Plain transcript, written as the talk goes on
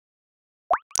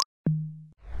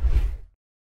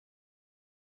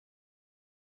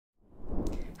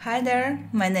Hi there,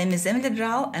 my name is Emily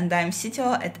Grau and I'm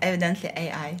CTO at Evidently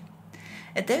AI.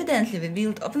 At Evidently, we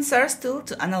build open source tool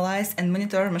to analyze and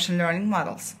monitor machine learning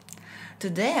models.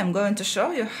 Today I'm going to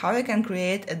show you how you can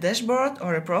create a dashboard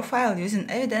or a profile using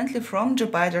Evidently from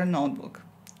Jupyter Notebook.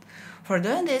 For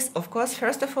doing this, of course,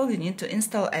 first of all you need to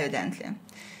install Evidently.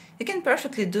 You can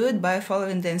perfectly do it by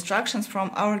following the instructions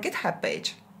from our GitHub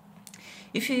page.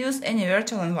 If you use any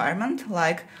virtual environment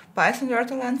like Python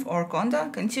virtualenv or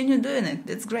Conda, continue doing it,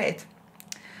 it's great.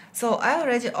 So I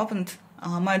already opened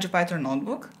my Jupyter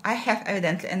Notebook. I have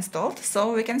Evidently installed,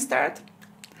 so we can start.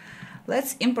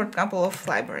 Let's import a couple of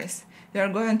libraries. We are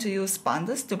going to use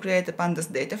pandas to create a pandas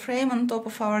data frame on top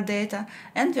of our data,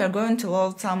 and we are going to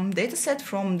load some dataset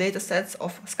from datasets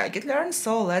of scikit-learn,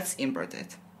 so let's import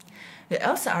it. We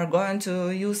also are going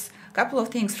to use a couple of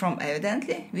things from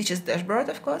Evidently, which is dashboard,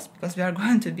 of course, because we are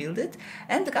going to build it,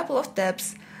 and a couple of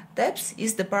tabs. Tabs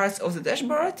is the parts of the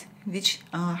dashboard which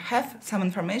have some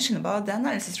information about the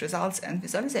analysis results and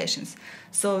visualizations.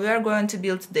 So we are going to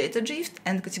build data drift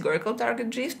and categorical target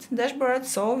drift dashboard,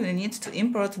 so we need to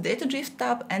import data drift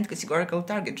tab and categorical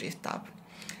target drift tab.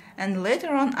 And later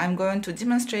on I'm going to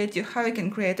demonstrate you how you can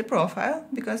create a profile,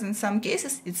 because in some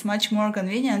cases it's much more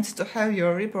convenient to have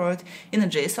your report in a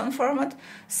JSON format.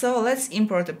 So let's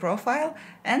import a profile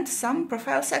and some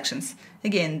profile sections.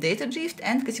 Again, data drift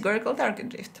and categorical target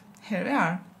drift. Here we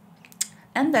are.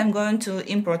 And I'm going to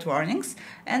import warnings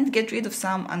and get rid of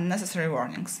some unnecessary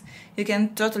warnings. You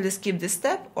can totally skip this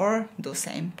step or do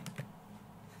same.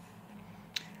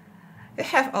 We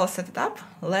have all set it up.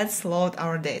 Let's load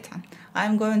our data.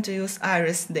 I'm going to use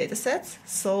iris datasets,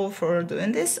 so for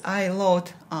doing this I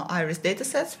load iris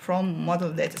datasets from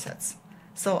model datasets.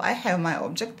 So I have my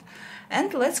object,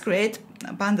 and let's create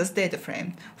a pandas data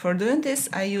frame. For doing this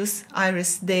I use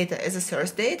iris data as a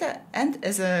source data, and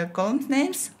as a column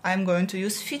names I'm going to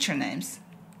use feature names.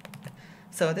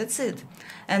 So that's it.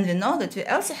 And we know that we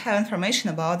also have information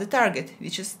about the target,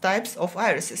 which is types of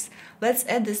irises. Let's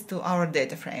add this to our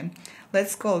data frame.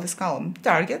 Let's call this column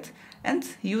target and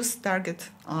use target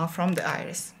from the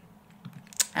iris.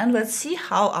 And let's see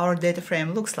how our data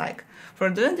frame looks like. For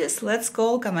doing this, let's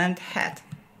call command head.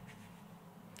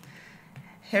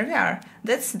 Here we are.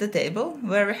 That's the table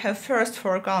where we have first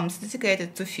 4 columns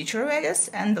dedicated to feature values,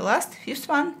 and the last, 5th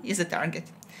one, is a target.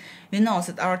 We know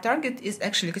that our target is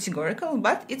actually categorical,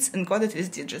 but it's encoded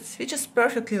with digits, which is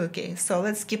perfectly okay, so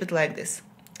let's keep it like this.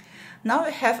 Now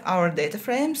we have our data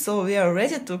frame, so we are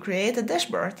ready to create a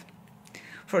dashboard.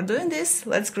 For doing this,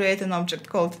 let's create an object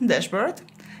called dashboard.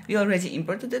 We already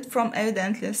imported it from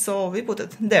Evidently, so we put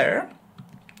it there.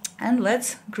 And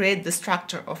let's create the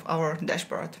structure of our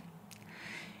dashboard.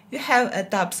 We have a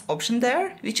tabs option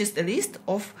there, which is the list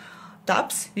of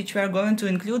tabs which we are going to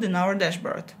include in our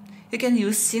dashboard. You can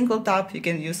use single tab, you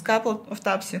can use couple of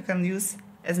tabs, you can use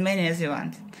as many as you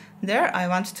want. There I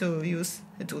want to use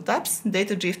the 2 tabs,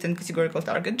 data drift and categorical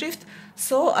target drift,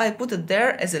 so I put it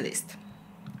there as a list.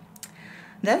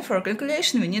 Then for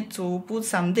calculation we need to put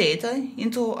some data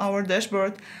into our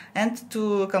dashboard, and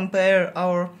to compare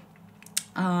our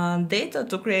data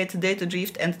to create data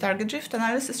drift and target drift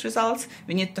analysis results,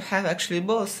 we need to have actually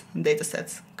both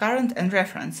datasets, current and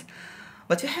reference.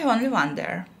 But we have only one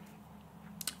there.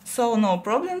 So no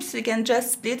problems, we can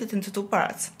just split it into 2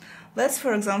 parts. Let's,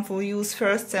 for example, use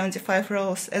first 75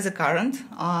 rows as a current,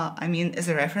 as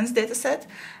a reference dataset,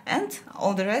 and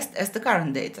all the rest as the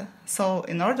current data. So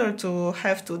in order to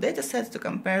have 2 datasets to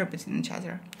compare between each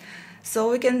other.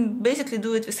 So we can basically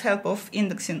do it with help of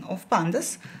indexing of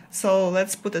pandas. So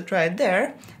let's put it right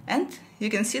there, and you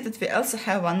can see that we also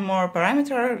have one more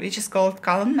parameter, which is called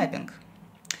column mapping.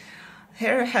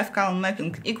 Here we have column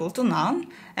mapping equal to none,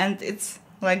 and it's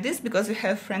like this because we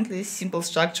have frankly simple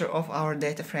structure of our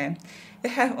data frame.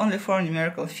 We have only 4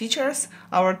 numerical features.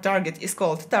 Our target is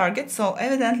called target, so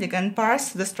Evidently can parse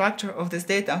the structure of this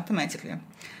data automatically.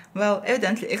 Well,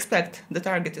 Evidently expect the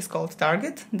target is called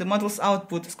target, the model's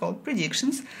output is called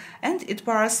predictions, and it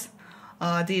parses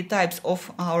the types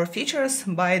of our features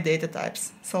by data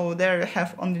types. So there we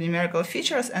have only numerical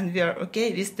features, and we are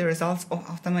okay with the results of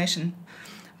automation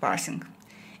parsing.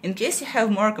 In case you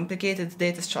have more complicated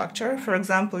data structure, for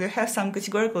example, you have some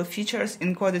categorical features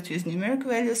encoded with numeric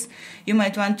values, you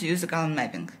might want to use a column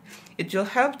mapping. It will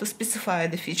help to specify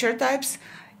the feature types,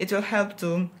 it will help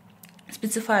to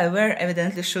specify where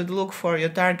Evidently should look for your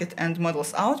target and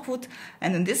model's output,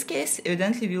 and in this case,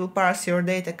 Evidently will parse your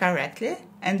data correctly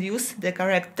and use the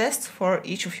correct tests for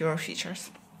each of your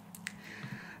features.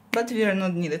 But we are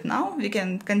not needed now, we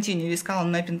can continue with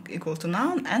column mapping equal to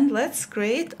none, and let's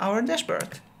create our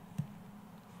dashboard.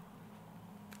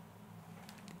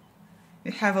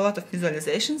 We have a lot of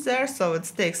visualizations there, so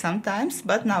it takes some time,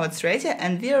 but now it's ready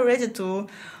and we are ready to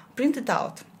print it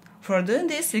out. For doing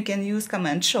this, we can use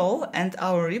command show and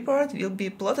our report will be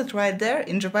plotted right there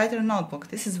in Jupyter Notebook.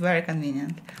 This is very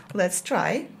convenient. Let's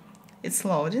try. It's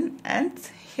loading and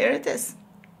here it is.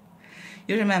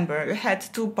 You remember we had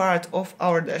two parts of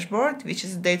our dashboard, which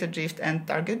is data drift and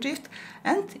target drift,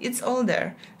 and it's all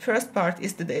there. First part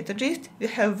is the data drift. We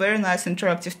have very nice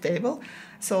interactive table,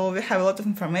 so we have a lot of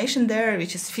information there,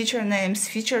 which is feature names,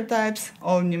 feature types,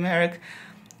 all numeric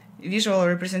visual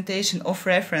representation of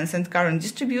reference and current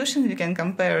distribution. We can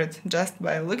compare it just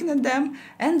by looking at them,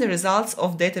 and the results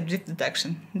of data drift detection.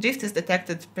 Drift is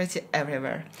detected pretty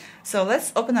everywhere. So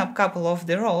let's open up a couple of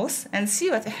the rows and see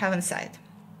what we have inside.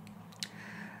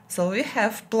 So we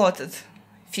have plotted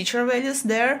feature values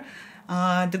there.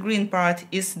 The green part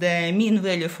is the mean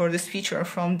value for this feature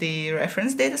from the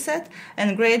reference dataset,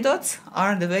 and gray dots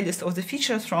are the values of the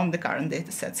features from the current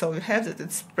dataset. So we have that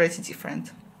it's pretty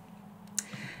different.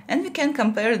 And we can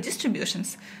compare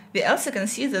distributions. We also can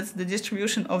see that the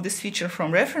distribution of this feature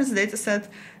from reference dataset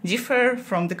differ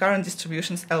from the current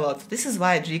distributions a lot. This is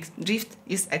why drift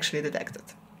is actually detected.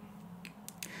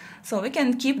 So we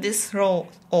can keep this row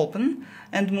open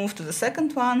and move to the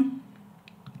second one,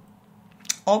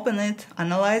 open it,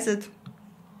 analyze it,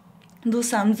 do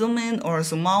some zoom in or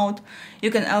zoom out. You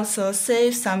can also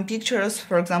save some pictures,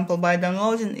 for example, by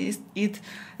downloading it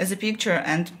as a picture,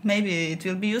 and maybe it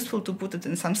will be useful to put it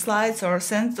in some slides or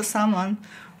send to someone,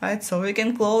 right? So we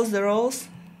can close the rows,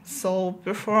 so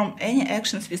perform any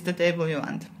actions with the table you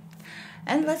want.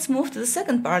 And let's move to the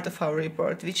second part of our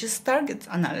report, which is target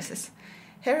analysis.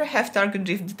 Here we have target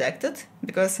drift detected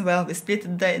because, well, we split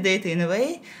the data in a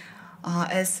way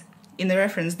as in the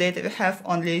reference data we have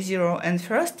only 0 and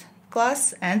first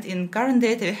class, and in current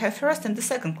data we have first and the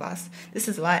second class. This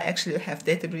is why actually we have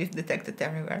data drift detected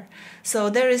everywhere. So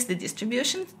there is the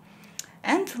distribution,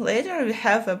 and later we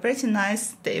have a pretty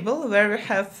nice table where we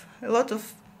have a lot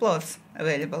of plots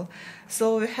available.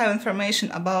 So we have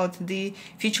information about the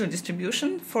feature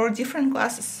distribution for different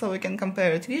classes, so we can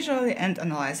compare it visually and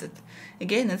analyze it.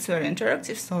 Again, it's very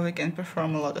interactive, so we can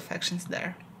perform a lot of actions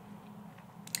there.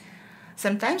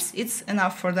 Sometimes it's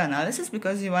enough for the analysis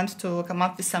because you want to come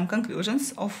up with some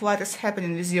conclusions of what is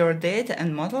happening with your data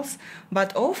and models,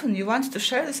 but often you want to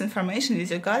share this information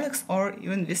with your colleagues or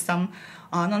even with some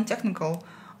non-technical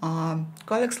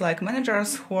colleagues like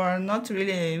managers who are not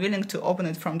really willing to open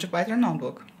it from Jupyter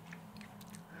Notebook.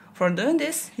 For doing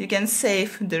this, you can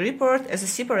save the report as a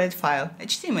separate file,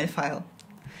 HTML file.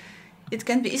 It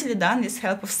can be easily done with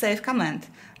help of save command.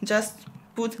 Just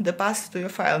put the path to your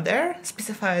file there,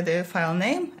 specify the file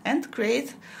name, and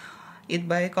create it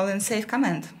by calling save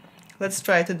command. Let's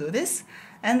try to do this,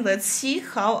 and let's see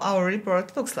how our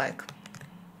report looks like.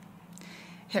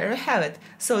 Here we have it.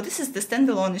 So this is the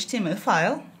standalone HTML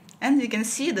file, and you can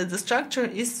see that the structure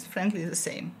is frankly the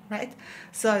same, right?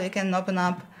 So you can open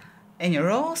up any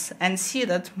rows and see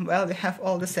that, well, we have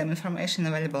all the same information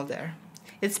available there.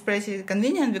 It's pretty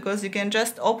convenient because you can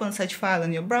just open such file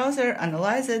in your browser,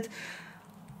 analyze it,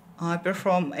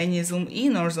 perform any zoom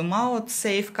in or zoom out,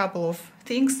 save a couple of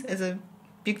things as a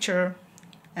picture,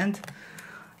 and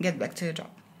get back to your job.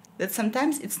 That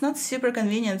sometimes it's not super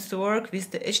convenient to work with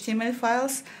the HTML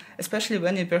files, especially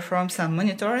when you perform some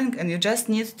monitoring and you just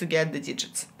need to get the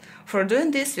digits. For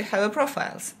doing this, we have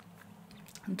profiles.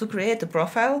 To create a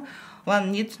profile,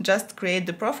 one needs just create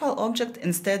the profile object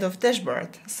instead of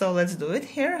dashboard. So let's do it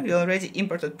here. We already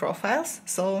imported profiles,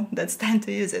 so that's time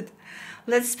to use it.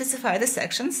 Let's specify the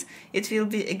sections. It will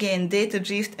be again data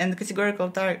drift and categorical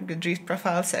target drift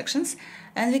profile sections,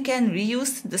 and we can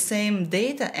reuse the same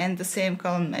data and the same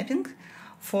column mapping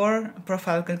for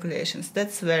profile calculations.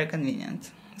 That's very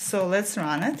convenient. So let's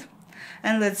run it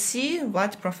and let's see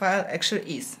what profile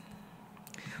actually is.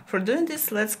 For doing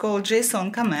this, let's call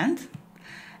JSON command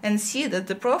and see that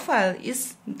the profile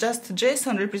is just a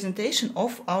JSON representation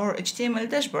of our HTML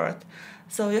dashboard.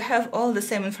 So you have all the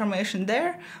same information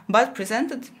there, but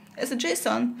presented as a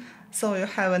JSON. So you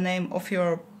have a name of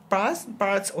your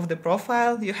parts of the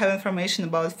profile, you have information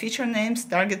about feature names,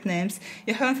 target names,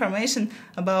 you have information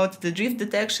about the drift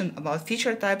detection, about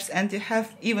feature types, and you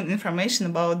have even information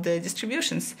about the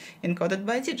distributions encoded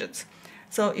by digits.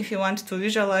 So if you want to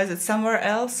visualize it somewhere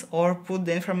else or put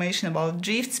the information about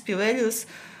drifts, p-values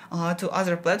to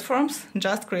other platforms,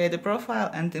 just create a profile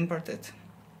and import it.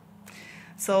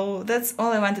 So that's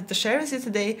all I wanted to share with you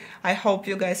today. I hope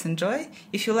you guys enjoy.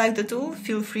 If you like the tool,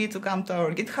 feel free to come to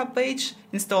our GitHub page,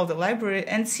 install the library,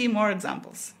 and see more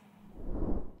examples.